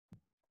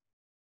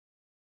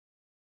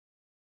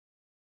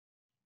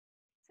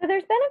So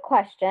there's been a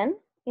question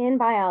in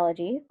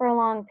biology for a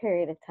long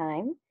period of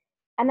time,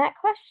 and that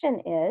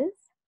question is,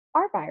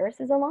 are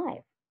viruses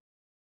alive?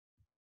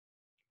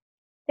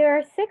 There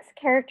are six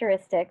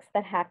characteristics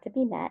that have to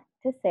be met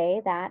to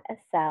say that a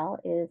cell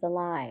is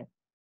alive.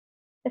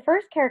 The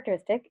first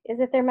characteristic is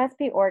that there must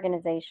be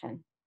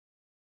organization.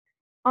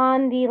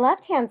 On the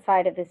left-hand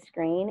side of the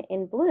screen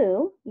in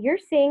blue, you're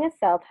seeing a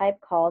cell type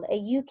called a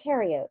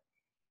eukaryote.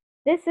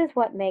 This is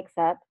what makes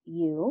up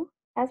you,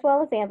 as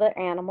well as other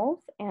animals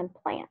and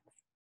plants.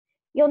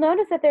 You'll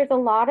notice that there's a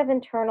lot of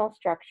internal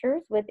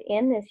structures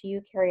within this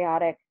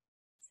eukaryotic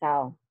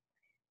cell.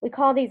 We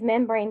call these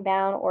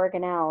membrane-bound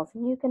organelles,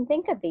 and you can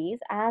think of these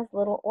as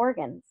little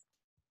organs.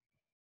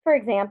 For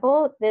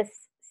example, this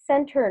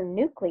center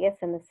nucleus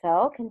in the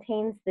cell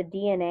contains the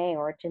DNA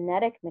or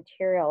genetic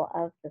material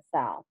of the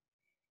cell.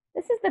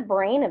 This is the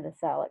brain of the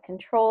cell. It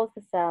controls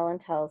the cell and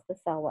tells the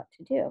cell what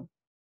to do.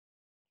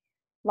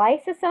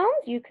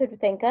 Lysosomes you could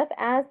think of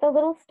as the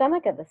little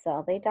stomach of the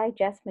cell. They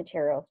digest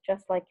materials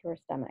just like your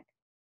stomach.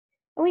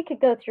 And we could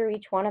go through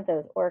each one of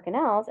those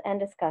organelles and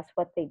discuss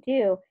what they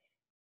do.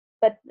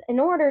 But in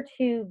order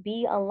to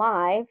be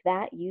alive,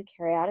 that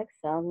eukaryotic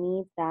cell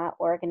needs that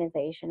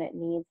organization. It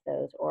needs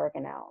those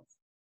organelles.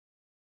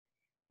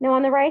 Now,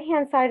 on the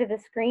right-hand side of the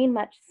screen,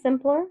 much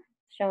simpler,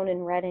 shown in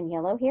red and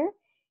yellow here,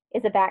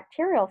 is a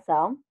bacterial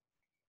cell.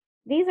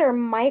 These are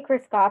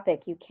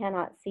microscopic. You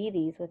cannot see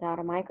these without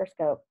a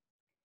microscope.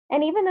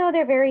 And even though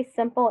they're very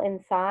simple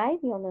inside,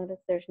 you'll notice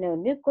there's no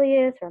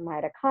nucleus or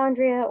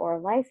mitochondria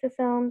or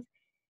lysosomes.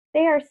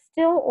 They are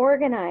still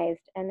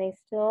organized and they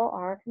still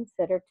are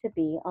considered to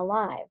be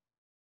alive.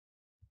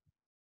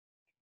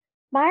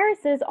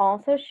 Viruses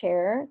also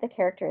share the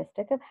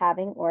characteristic of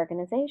having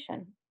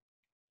organization.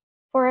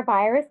 For a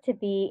virus to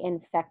be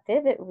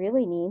infective, it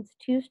really needs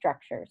two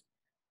structures.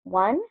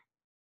 One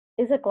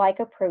is a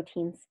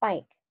glycoprotein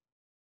spike.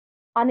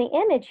 On the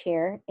image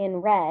here in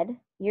red,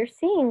 you're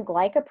seeing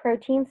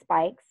glycoprotein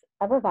spikes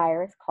of a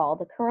virus called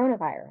the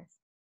coronavirus.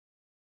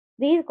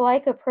 These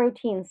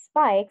glycoprotein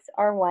spikes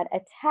are what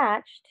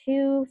attach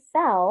to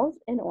cells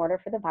in order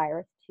for the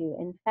virus to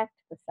infect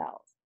the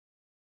cells.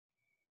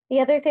 The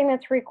other thing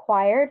that's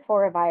required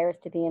for a virus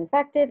to be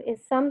infective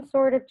is some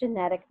sort of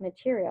genetic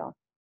material.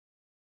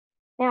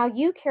 Now,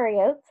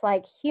 eukaryotes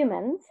like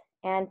humans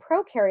and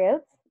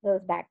prokaryotes,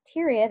 those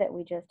bacteria that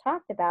we just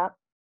talked about,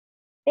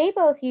 they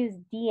both use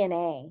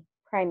DNA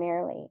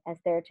primarily as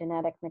their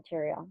genetic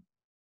material.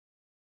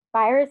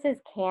 Viruses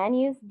can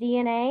use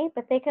DNA,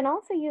 but they can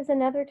also use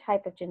another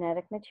type of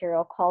genetic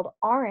material called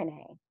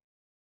RNA.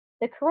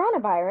 The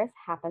coronavirus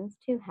happens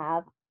to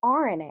have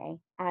RNA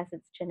as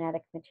its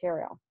genetic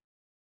material.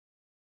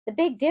 The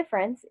big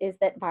difference is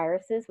that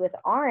viruses with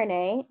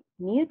RNA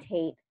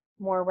mutate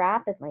more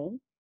rapidly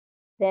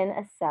than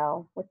a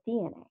cell with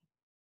DNA.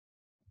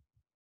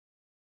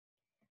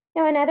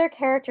 Now, another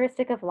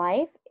characteristic of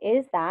life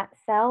is that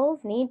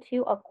cells need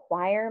to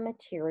acquire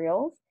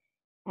materials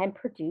and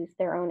produce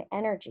their own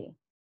energy.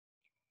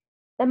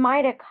 The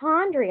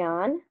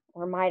mitochondrion,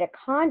 or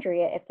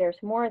mitochondria, if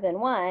there's more than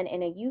one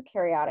in a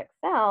eukaryotic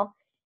cell,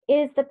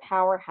 is the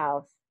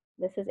powerhouse.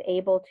 This is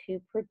able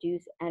to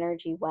produce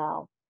energy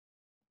well.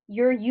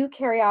 Your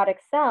eukaryotic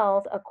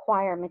cells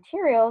acquire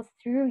materials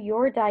through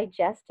your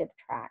digestive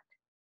tract.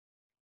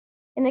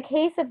 In the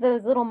case of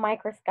those little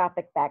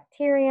microscopic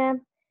bacteria,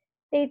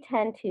 they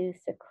tend to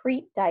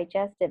secrete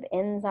digestive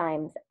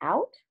enzymes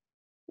out.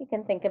 You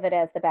can think of it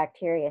as the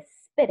bacteria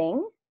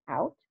spitting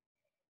out.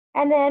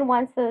 And then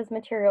once those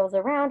materials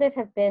around it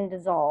have been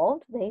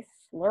dissolved, they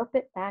slurp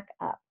it back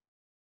up.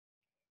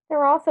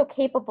 They're also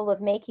capable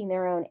of making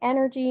their own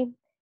energy.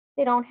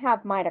 They don't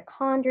have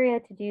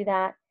mitochondria to do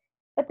that,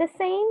 but the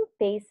same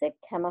basic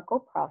chemical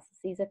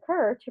processes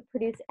occur to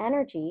produce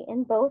energy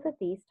in both of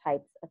these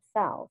types of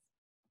cells.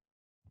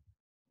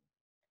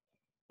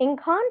 In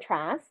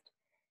contrast,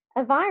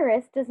 a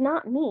virus does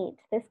not meet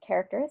this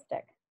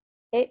characteristic.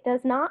 It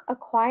does not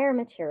acquire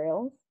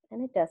materials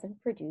and it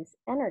doesn't produce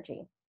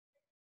energy.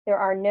 There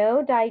are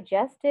no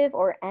digestive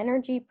or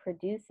energy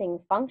producing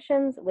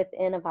functions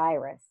within a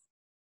virus.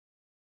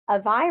 A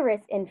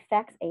virus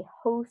infects a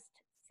host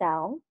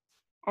cell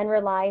and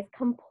relies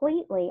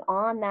completely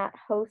on that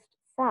host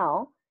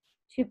cell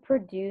to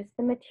produce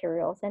the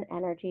materials and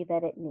energy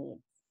that it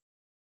needs.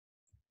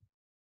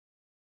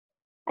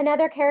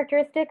 Another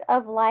characteristic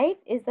of life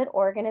is that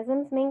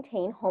organisms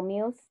maintain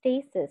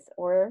homeostasis,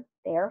 or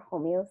they are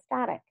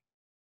homeostatic.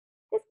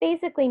 This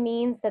basically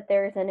means that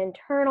there's an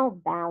internal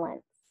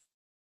balance.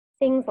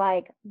 Things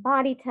like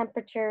body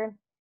temperature,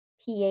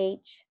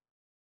 pH,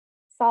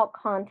 salt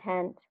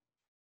content,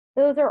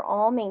 those are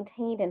all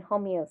maintained in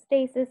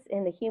homeostasis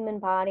in the human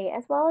body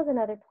as well as in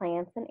other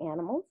plants and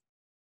animals.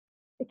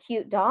 The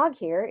cute dog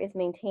here is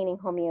maintaining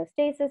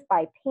homeostasis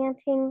by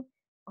panting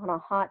on a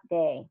hot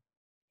day.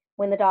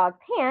 When the dog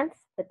pants,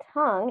 the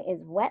tongue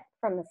is wet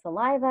from the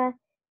saliva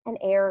and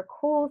air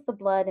cools the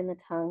blood in the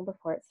tongue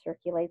before it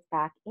circulates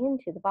back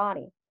into the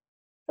body.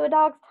 So a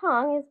dog's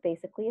tongue is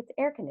basically its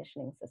air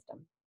conditioning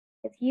system.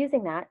 It's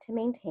using that to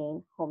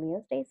maintain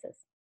homeostasis.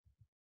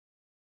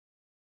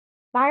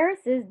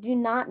 Viruses do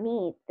not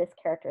meet this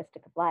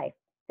characteristic of life.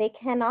 They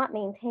cannot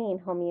maintain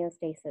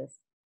homeostasis.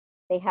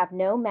 They have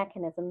no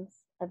mechanisms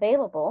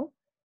available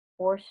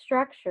or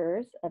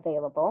structures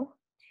available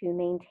to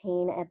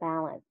maintain a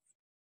balance.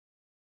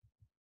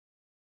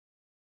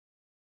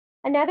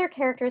 Another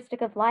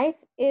characteristic of life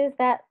is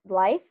that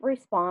life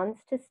responds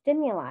to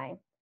stimuli.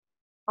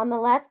 On the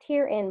left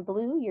here in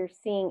blue, you're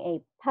seeing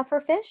a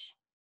pufferfish.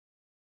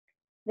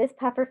 This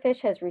pufferfish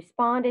has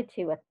responded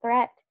to a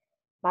threat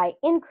by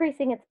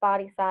increasing its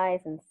body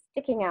size and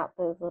sticking out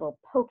those little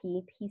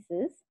pokey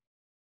pieces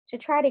to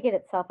try to get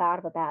itself out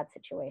of a bad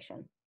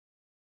situation.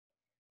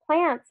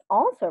 Plants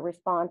also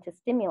respond to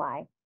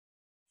stimuli.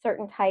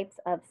 Certain types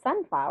of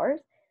sunflowers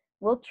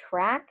will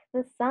track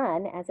the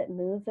sun as it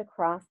moves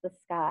across the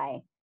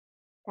sky.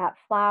 That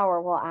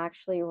flower will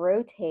actually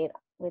rotate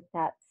with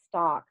that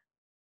stalk.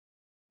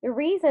 The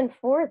reason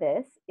for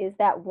this is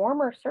that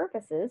warmer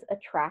surfaces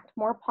attract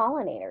more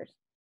pollinators,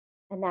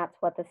 and that's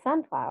what the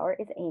sunflower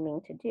is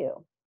aiming to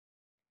do.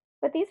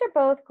 But these are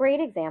both great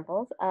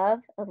examples of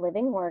a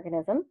living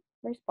organism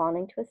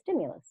responding to a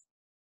stimulus,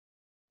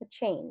 a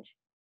change.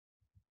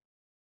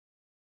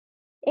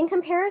 In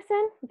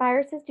comparison,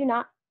 viruses do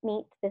not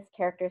meet this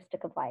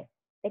characteristic of life.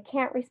 They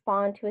can't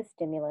respond to a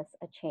stimulus,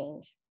 a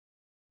change.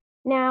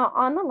 Now,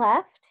 on the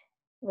left,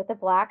 with a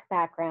black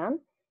background,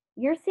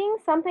 you're seeing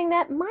something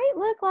that might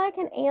look like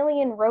an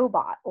alien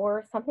robot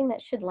or something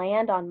that should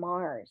land on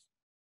Mars.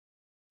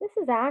 This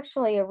is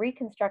actually a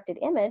reconstructed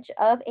image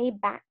of a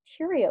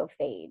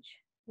bacteriophage.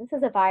 This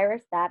is a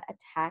virus that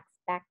attacks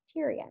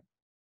bacteria.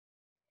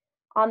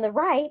 On the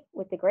right,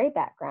 with the gray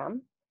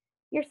background,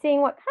 you're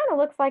seeing what kind of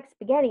looks like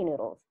spaghetti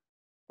noodles.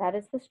 That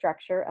is the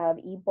structure of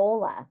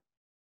Ebola.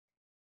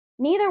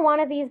 Neither one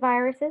of these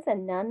viruses,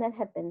 and none that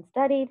have been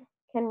studied,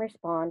 can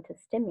respond to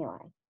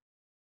stimuli.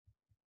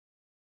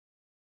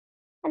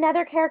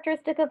 Another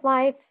characteristic of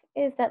life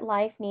is that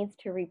life needs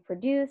to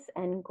reproduce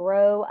and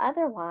grow,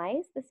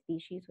 otherwise the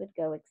species would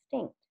go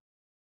extinct.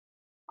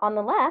 On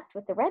the left,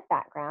 with the red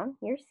background,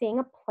 you're seeing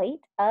a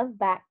plate of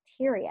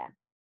bacteria.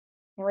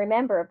 And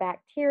remember,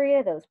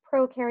 bacteria, those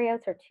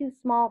prokaryotes, are too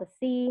small to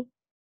see.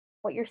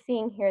 What you're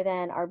seeing here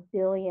then are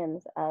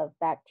billions of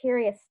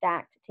bacteria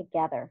stacked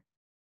together.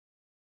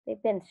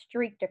 They've been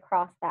streaked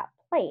across that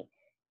plate,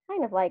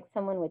 kind of like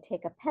someone would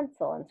take a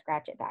pencil and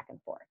scratch it back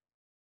and forth.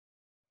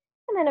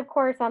 And then, of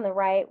course, on the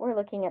right, we're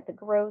looking at the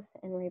growth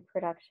and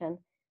reproduction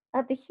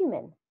of the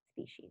human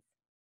species.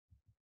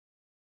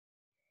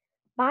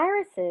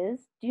 Viruses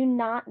do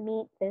not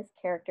meet this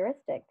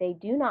characteristic. They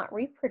do not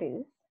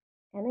reproduce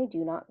and they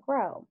do not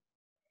grow.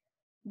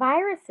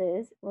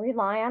 Viruses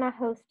rely on a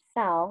host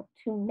cell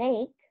to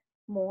make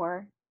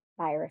more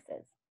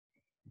viruses.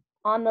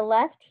 On the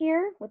left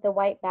here, with the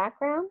white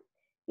background,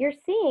 you're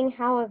seeing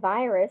how a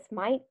virus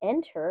might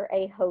enter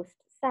a host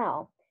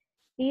cell.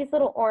 These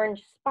little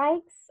orange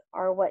spikes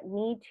are what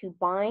need to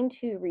bind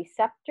to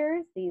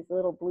receptors, these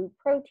little blue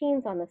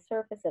proteins on the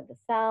surface of the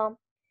cell.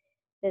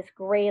 This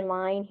gray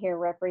line here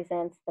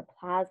represents the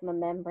plasma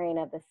membrane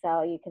of the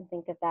cell. You can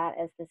think of that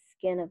as the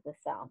skin of the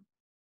cell.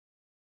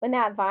 When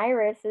that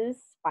virus's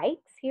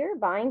spikes here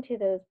bind to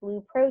those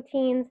blue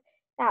proteins,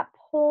 that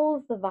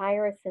pulls the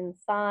virus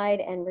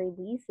inside and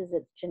releases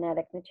its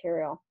genetic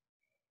material.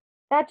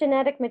 That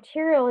genetic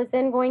material is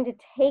then going to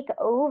take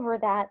over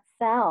that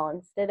cell.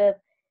 Instead of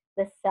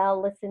the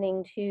cell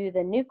listening to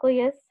the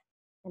nucleus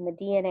and the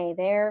DNA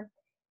there,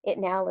 it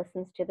now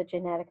listens to the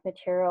genetic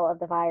material of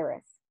the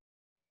virus.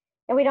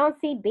 And we don't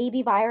see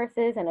baby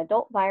viruses and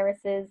adult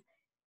viruses.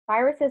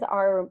 Viruses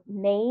are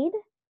made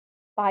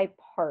by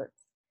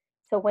parts.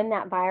 So when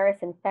that virus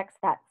infects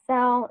that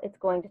cell, it's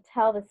going to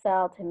tell the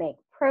cell to make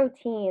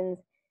proteins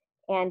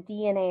and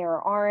DNA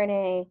or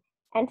RNA,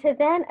 and to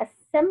then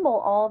assemble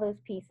all those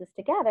pieces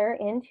together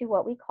into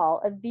what we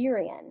call a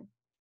virion.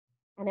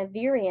 And a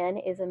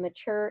virion is a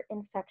mature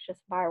infectious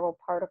viral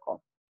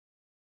particle.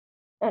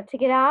 Now, to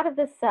get out of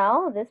the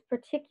cell, this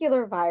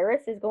particular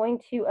virus is going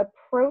to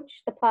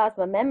approach the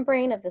plasma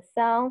membrane of the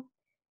cell.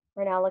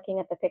 We're now looking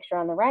at the picture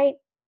on the right.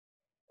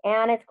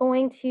 And it's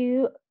going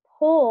to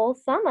pull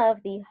some of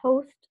the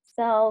host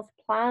cell's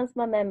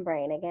plasma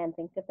membrane. Again,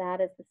 think of that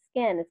as the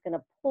skin. It's going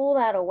to pull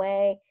that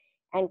away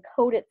and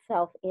coat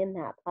itself in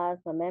that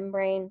plasma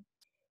membrane.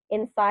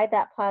 Inside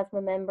that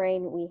plasma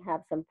membrane, we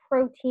have some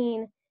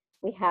protein,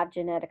 we have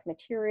genetic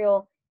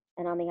material,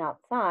 and on the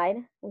outside,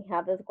 we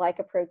have those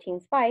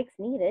glycoprotein spikes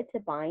needed to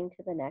bind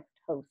to the next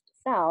host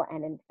cell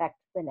and infect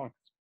the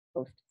next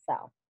host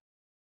cell.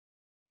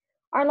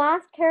 Our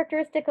last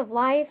characteristic of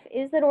life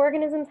is that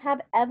organisms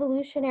have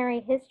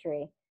evolutionary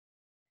history.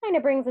 Kind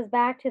of brings us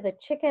back to the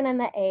chicken and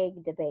the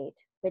egg debate,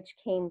 which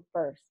came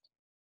first.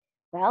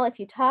 Well, if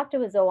you talk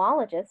to a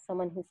zoologist,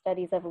 someone who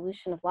studies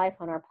evolution of life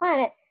on our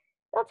planet,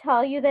 they'll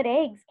tell you that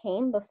eggs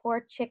came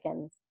before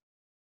chickens.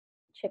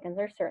 Chickens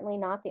are certainly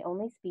not the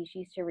only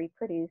species to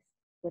reproduce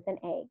with an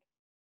egg.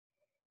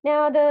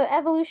 Now, the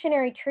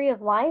evolutionary tree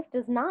of life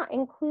does not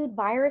include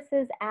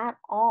viruses at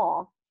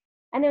all.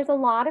 And there's a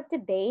lot of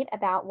debate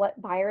about what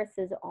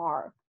viruses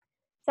are.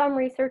 Some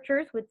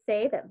researchers would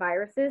say that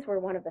viruses were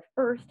one of the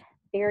first,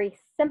 very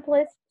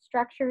simplest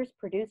structures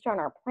produced on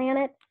our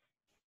planet.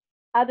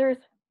 Others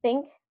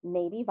think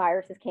maybe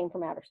viruses came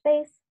from outer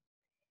space.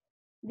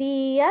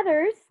 The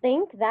others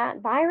think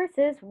that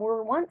viruses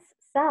were once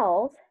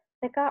cells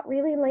that got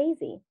really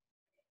lazy.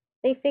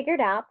 They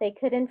figured out they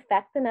could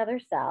infect another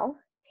cell,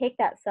 take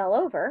that cell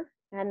over,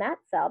 and that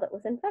cell that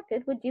was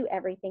infected would do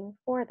everything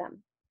for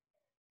them.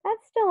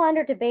 That's still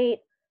under debate,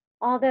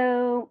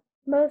 although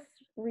most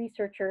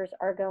researchers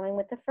are going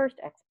with the first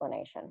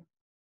explanation.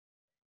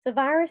 So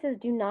viruses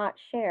do not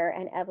share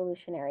an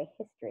evolutionary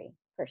history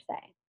per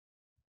se.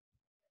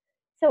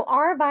 So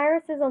are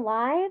viruses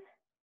alive?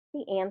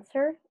 The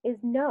answer is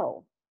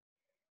no.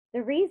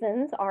 The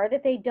reasons are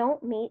that they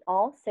don't meet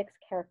all 6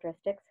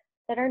 characteristics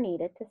that are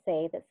needed to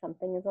say that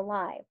something is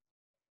alive.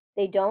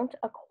 They don't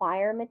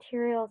acquire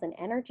materials and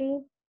energy.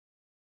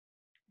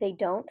 They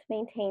don't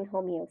maintain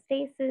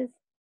homeostasis.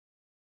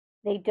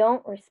 They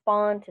don't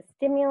respond to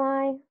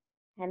stimuli.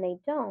 And they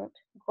don't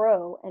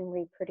grow and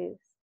reproduce.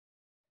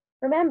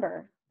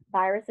 Remember,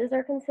 viruses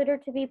are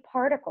considered to be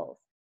particles.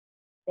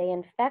 They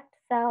infect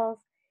cells,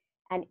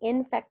 and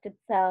infected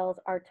cells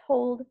are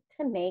told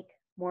to make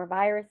more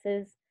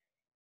viruses.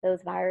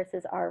 Those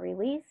viruses are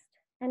released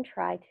and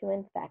try to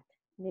infect